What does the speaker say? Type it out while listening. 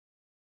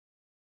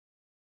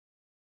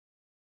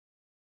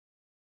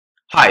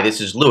Hi,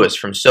 this is Lewis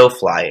from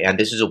SoFly, and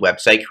this is a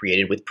website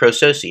created with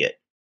Prosociate.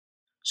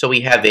 So we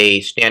have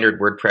a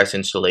standard WordPress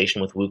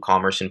installation with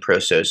WooCommerce and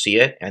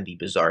Prosociate and the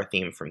bizarre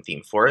theme from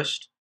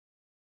ThemeForest.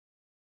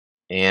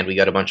 And we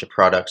got a bunch of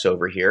products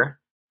over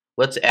here.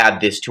 Let's add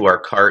this to our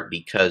cart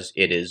because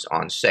it is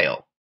on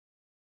sale.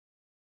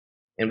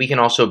 And we can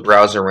also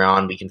browse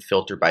around. We can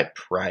filter by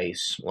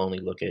price. We'll only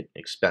look at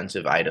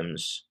expensive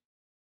items.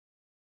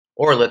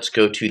 Or let's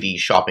go to the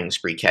shopping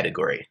spree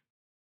category.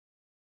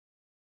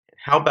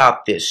 How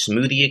about this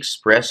Smoothie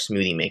Express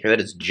smoothie maker? That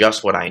is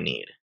just what I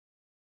need.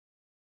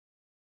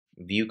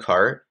 View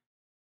cart,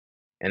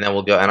 and then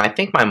we'll go, and I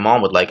think my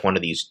mom would like one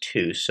of these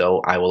too,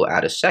 so I will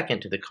add a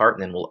second to the cart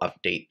and then we'll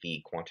update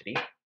the quantity.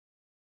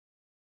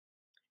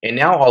 And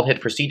now I'll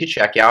hit proceed to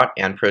checkout,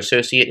 and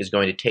Prosociate is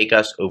going to take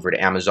us over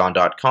to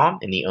Amazon.com,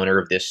 and the owner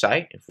of this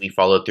site, if we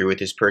follow through with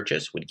his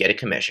purchase, would get a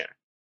commission.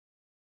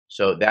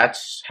 So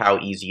that's how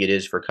easy it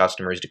is for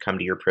customers to come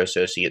to your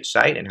Prosociate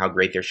site and how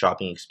great their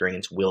shopping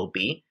experience will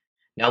be.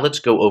 Now let's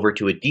go over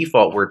to a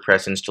default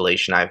WordPress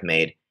installation I've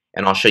made,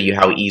 and I'll show you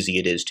how easy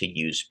it is to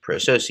use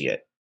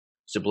Prosociate.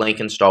 So blank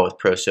install with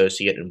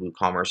Prosociate and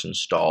WooCommerce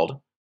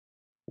installed.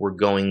 We're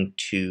going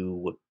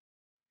to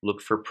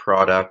look for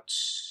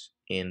products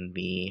in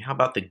the, how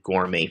about the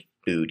gourmet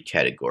food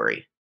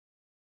category?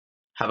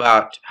 How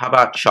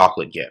about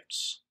chocolate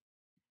gifts?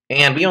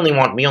 And we only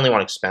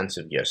want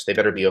expensive gifts. They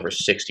better be over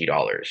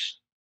 $60.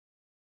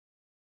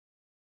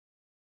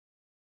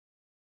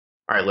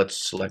 All right,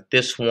 let's select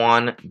this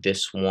one,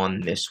 this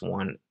one, this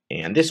one,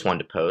 and this one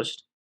to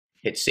post.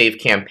 Hit Save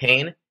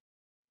Campaign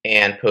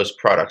and post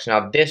products.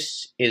 Now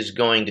this is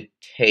going to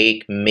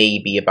take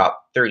maybe about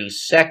 30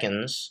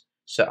 seconds.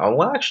 So,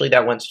 well, actually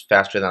that went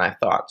faster than I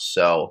thought,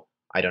 so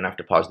I don't have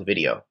to pause the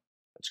video.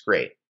 That's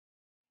great.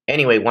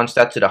 Anyway, once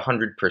that's at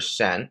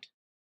 100%,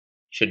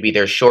 should be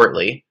there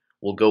shortly,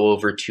 we'll go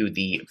over to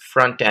the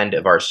front end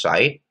of our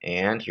site,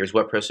 and here's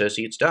what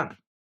Prosociate's done.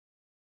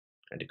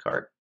 Add to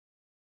cart.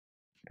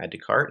 Add to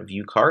cart,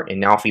 view cart, and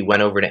now if we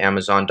went over to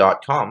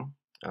Amazon.com,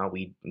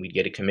 we'd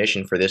get a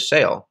commission for this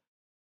sale.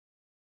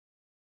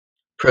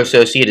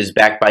 Prosociate is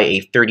backed by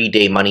a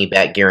 30-day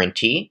money-back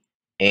guarantee,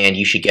 and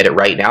you should get it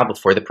right now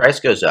before the price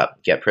goes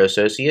up. Get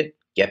Prosociate,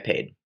 get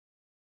paid.